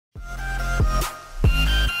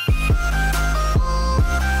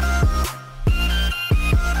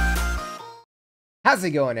How's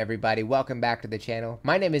it going, everybody? Welcome back to the channel.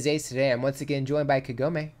 My name is Ace. Today I'm once again joined by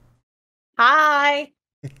Kagome. Hi.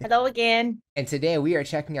 Hello again. And today we are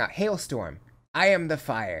checking out Halestorm, I Am the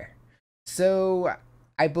Fire. So,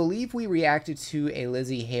 I believe we reacted to a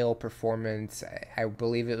Lizzie Hale performance. I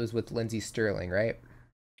believe it was with Lindsey Sterling, right?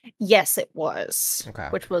 Yes, it was, Okay.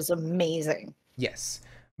 which was amazing. Yes.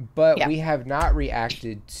 But Yeah. we have not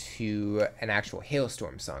reacted to an actual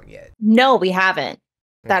Halestorm song yet. No, we haven't.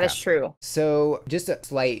 That Okay. is true. So, just a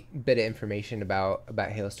slight bit of information about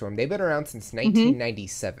Halestorm. They've been around since Mm-hmm.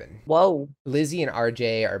 1997. Whoa. Lizzie and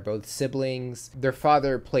RJ are both siblings. Their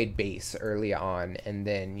father played bass early on, and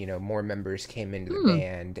then, more members came into the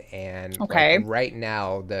band. And Okay. like right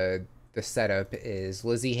now, the setup is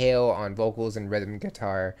Lizzie Hale on vocals and rhythm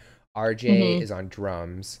guitar. RJ is on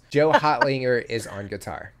drums. Joe Hotlinger is on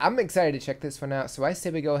guitar. I'm excited to check this one out, so I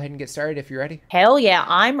say we go ahead and get started if you're ready. Hell yeah,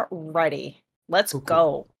 I'm ready. Let's Cool. go.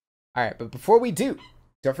 All right, but before we do,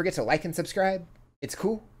 don't forget to like and subscribe. It's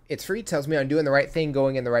cool. It's free. Tells me I'm doing the right thing,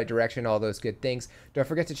 going in the right direction, all those good things. Don't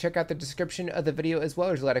forget to check out the description of the video as well.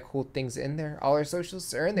 There's a lot of cool things in there. All our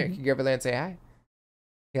socials are in there. You can go over there and say hi.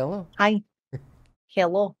 Hello. Hi.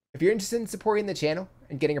 Hello. If you're interested in supporting the channel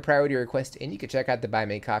and getting a priority request in, you can check out the Buy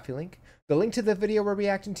Me Coffee link. The link to the video we're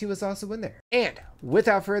reacting to is also in there. And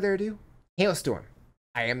without further ado, Halestorm,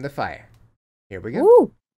 I Am the Fire. Here we go.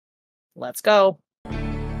 Woo. Let's go.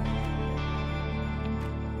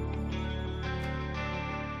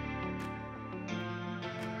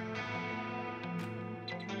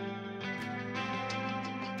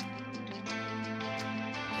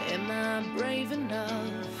 Am I brave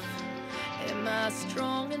enough? Am I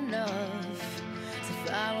strong enough to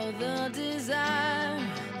follow the desire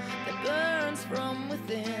that burns from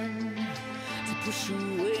within? To push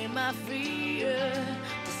away my fear,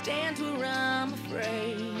 to stand where I'm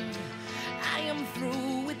afraid. I am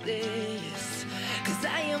through with this, 'cause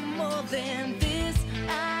I am more than this.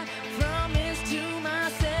 I promise to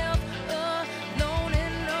myself, alone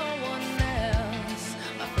and no one else.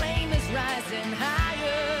 My flame is rising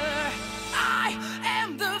higher. I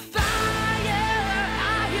am the fire.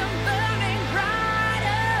 I am burning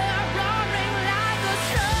brighter, roaring like a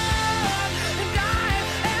storm. And I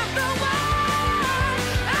am the one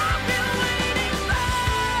I've been waiting for,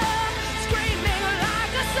 screaming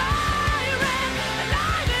like a siren. And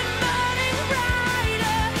I've been burning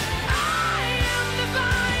brighter. I am the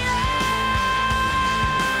fire.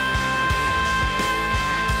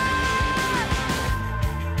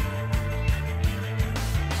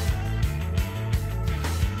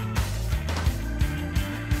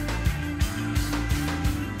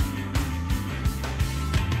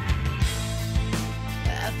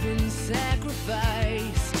 I've been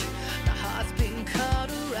sacrificed, my heart's been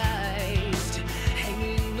cauterized,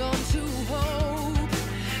 hanging on to hope,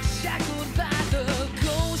 shackled by the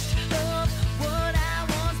ghost of what I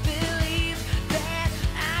once believed that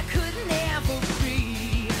I could never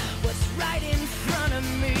be. What's right in front of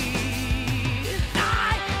me?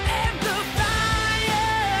 I am the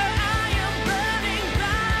fire. I am burning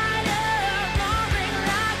brighter, roaring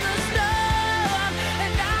like a storm.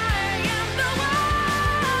 And I am the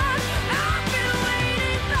one I've been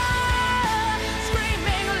waiting for,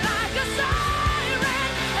 screaming like a siren.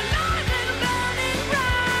 And I've been burning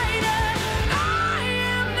brighter. I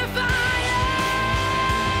am the fire.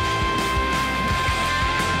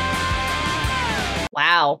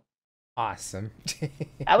 Wow. Awesome.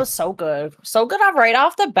 That was so good. So good right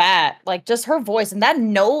off the bat. Like, just her voice and that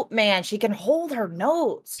note, man, she can hold her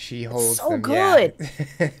notes. She It's holds so them, good.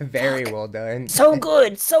 yeah. Very well done. So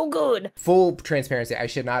good. So good. Full transparency, I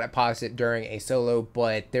should not have paused it during a solo,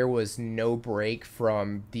 but there was no break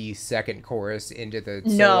from the second chorus into the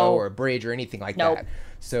solo No. or bridge or anything like Nope. that.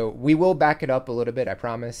 So we will back it up a little bit, I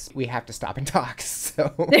promise. We have to stop and talk.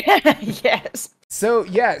 So Yes. So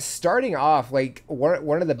yeah, starting off, like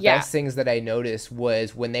one of the Yeah. best things that I noticed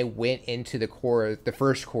was when they went into the chorus, the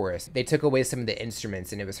first chorus, they took away some of the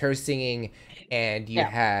instruments, and it was her singing, and you Yeah.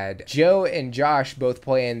 had Joe and Josh both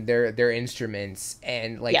playing their instruments,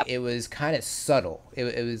 and like Yep. it was kind of subtle.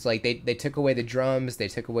 It was like they took away the drums, they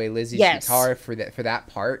took away Lizzie's Yes. guitar for that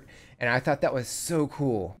part, and I thought that was so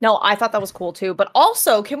cool. No, I thought that was cool too. But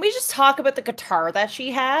also, can we just talk about the guitar that she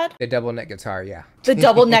had? The double neck guitar, yeah. The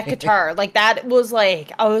double neck guitar. Like, that was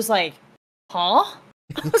like, I was like, huh?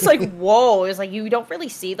 I was like, whoa. It was like, you don't really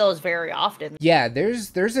see those very often. Yeah,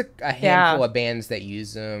 there's a handful of bands that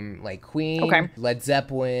use them, like Queen, Okay. Led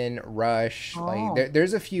Zeppelin, Rush. Oh. Like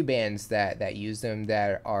there's a few bands that use them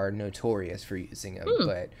that are notorious for using them.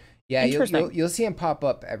 But Yeah, Interesting. you'll see him pop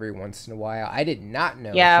up every once in a while. I did not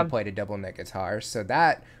know Yeah. he played a double neck guitar, so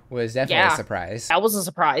that was definitely a Yeah. surprise. That was a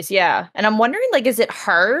surprise, yeah. And I'm wondering, like, is it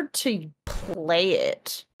hard to play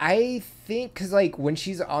it? I think because like when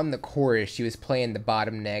she's on the chorus, she was playing the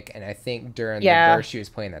bottom neck, and I think during the Yeah. verse she was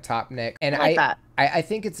playing the top neck. And I like that. I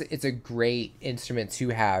think it's a great instrument to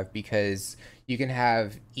have because you can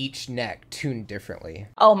have each neck tuned differently.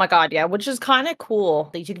 Oh my god, yeah, which is kind of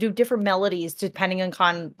cool. Like, you can do different melodies depending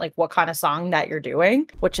on like what kind of song that you're doing,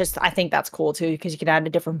 which is I think that's cool too because you can add a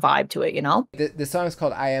different vibe to it, you know? The song is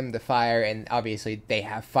called "I Am the Fire," and obviously they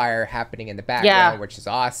have fire happening in the background, which is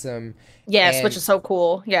awesome. Yes, which is so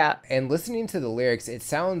cool. Yeah. And listening to the lyrics, it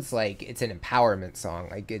sounds like it's an empowerment song.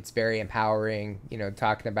 Like it's very empowering, you know,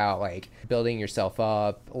 talking about like building yourself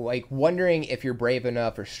up, like wondering if you're brave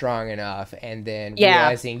enough or strong enough, and then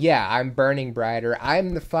realizing, yeah, I'm burning brighter.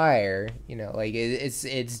 I'm the fire. You know, like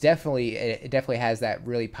it definitely has that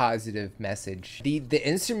really positive message. The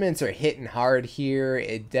instruments are hitting hard here.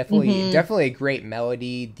 It definitely a great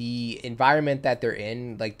melody. The environment that they're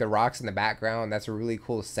in, like the rocks in the background, that's a really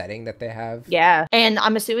cool setting that they have. Yeah. And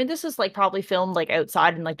I'm assuming this is like probably filmed like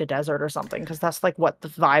outside in like the desert or something because that's like what the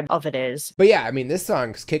vibe of it is. But yeah, I mean, this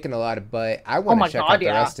song's kicking a lot of butt. I want to check out the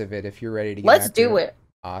rest of it if you're ready to get Let's do it.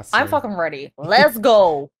 Awesome. I'm fucking ready. Let's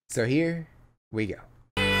go. So here we go.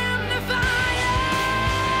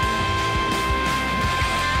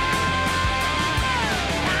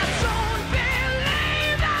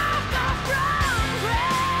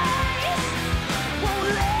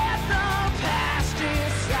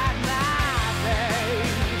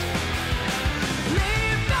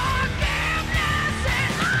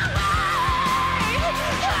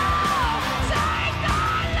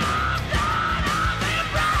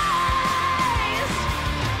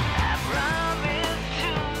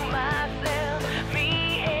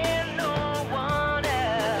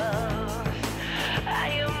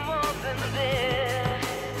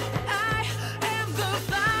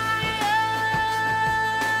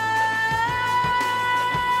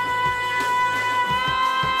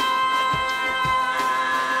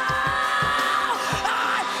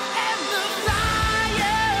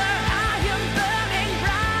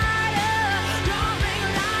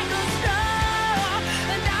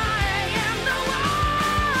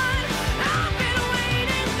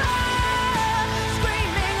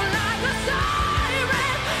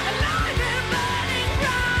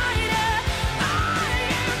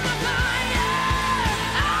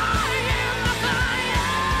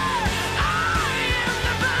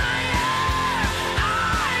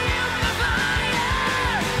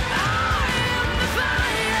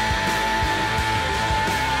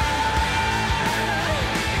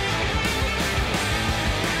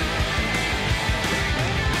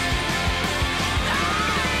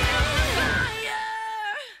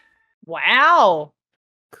 Wow.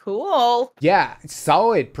 Cool. Yeah,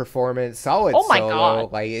 solid performance, solid Oh my solo.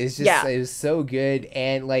 God. Like it's just it was so good.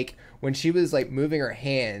 And like when she was like moving her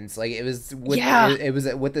hands, like it was with it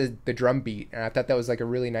was with the drum beat, and I thought that was like a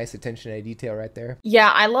really nice attention to detail right there. Yeah,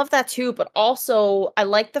 I love that too, but also I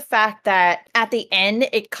like the fact that at the end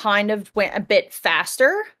it kind of went a bit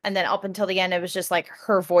faster, and then up until the end it was just like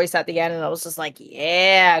her voice at the end, and I was just like,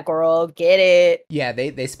 yeah, girl, get it. Yeah,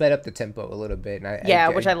 they sped up the tempo a little bit,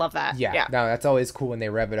 and which I love that. Yeah, no, that's always cool when they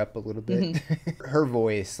rev it up a little bit. Her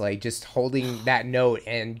voice, like just holding that note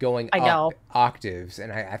and going up octaves,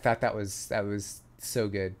 and I thought that was so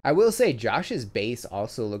good. I will say Josh's bass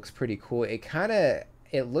also looks pretty cool.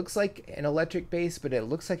 It looks like an electric bass, but it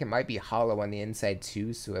looks like it might be hollow on the inside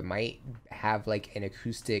too, so it might have like an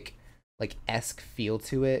acoustic like esque feel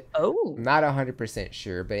to it. Oh, I'm not 100%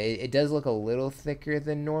 sure, but it does look a little thicker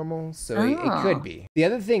than normal, so it could be. The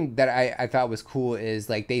other thing that I thought was cool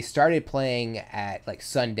is like they started playing at like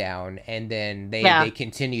sundown, and then they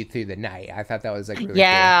continued through the night. I thought that was like really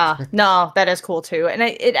cool. No, that is cool too, and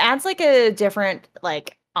it adds like a different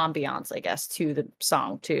like ambiance, I guess, to the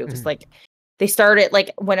song too, because like they started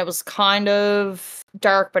like when it was kind of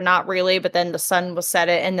dark but not really, but then the sun was set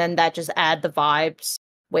it, and then that just add the vibes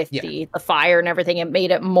with the fire and everything. It made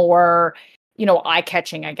it more, you know,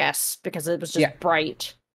 eye-catching, I guess, because it was just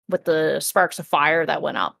bright with the sparks of fire that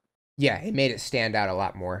went up. Yeah, it made it stand out a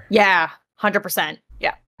lot more. Yeah, 100%.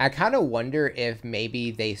 Yeah. I kind of wonder if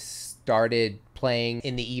maybe they started playing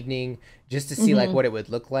in the evening just to see like what it would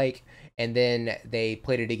look like, and then they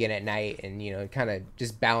played it again at night, and you know, kind of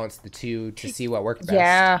just balanced the two to see what worked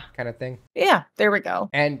best, kind of thing. Yeah, there we go.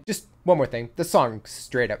 And just one more thing, the song's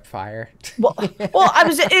straight up fire. well, I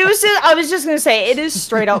was just gonna say it is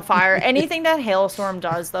straight up fire. Anything that Halestorm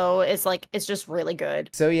does though is like it's just really good.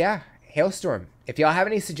 So yeah, Halestorm. If y'all have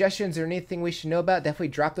any suggestions or anything we should know about, definitely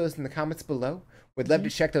drop those in the comments below. Would love to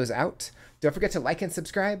check those out. Don't forget to like and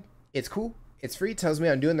subscribe. It's cool. It's free. It tells me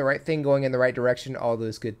I'm doing the right thing, going in the right direction, all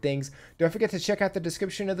those good things. Don't forget to check out the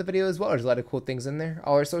description of the video as well. There's a lot of cool things in there.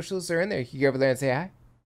 All our socials are in there. You can go over there and say hi.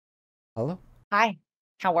 Hello. Hi.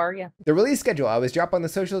 How are you? The release schedule. I always drop on the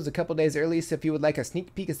socials a couple days early, so if you would like a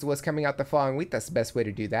sneak peek as to what's coming out the following week, that's the best way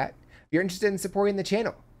to do that. If you're interested in supporting the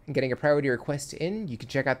channel and getting a priority request in, you can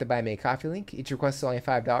check out the Buy Me a Coffee link. Each request is only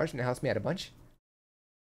 $5 and it helps me out a bunch.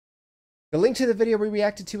 The link to the video we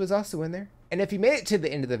reacted to is also in there. And if you made it to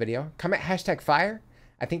the end of the video, comment #fire.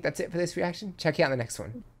 I think that's it for this reaction. Check you out in the next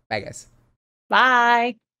one. Bye, guys.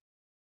 Bye.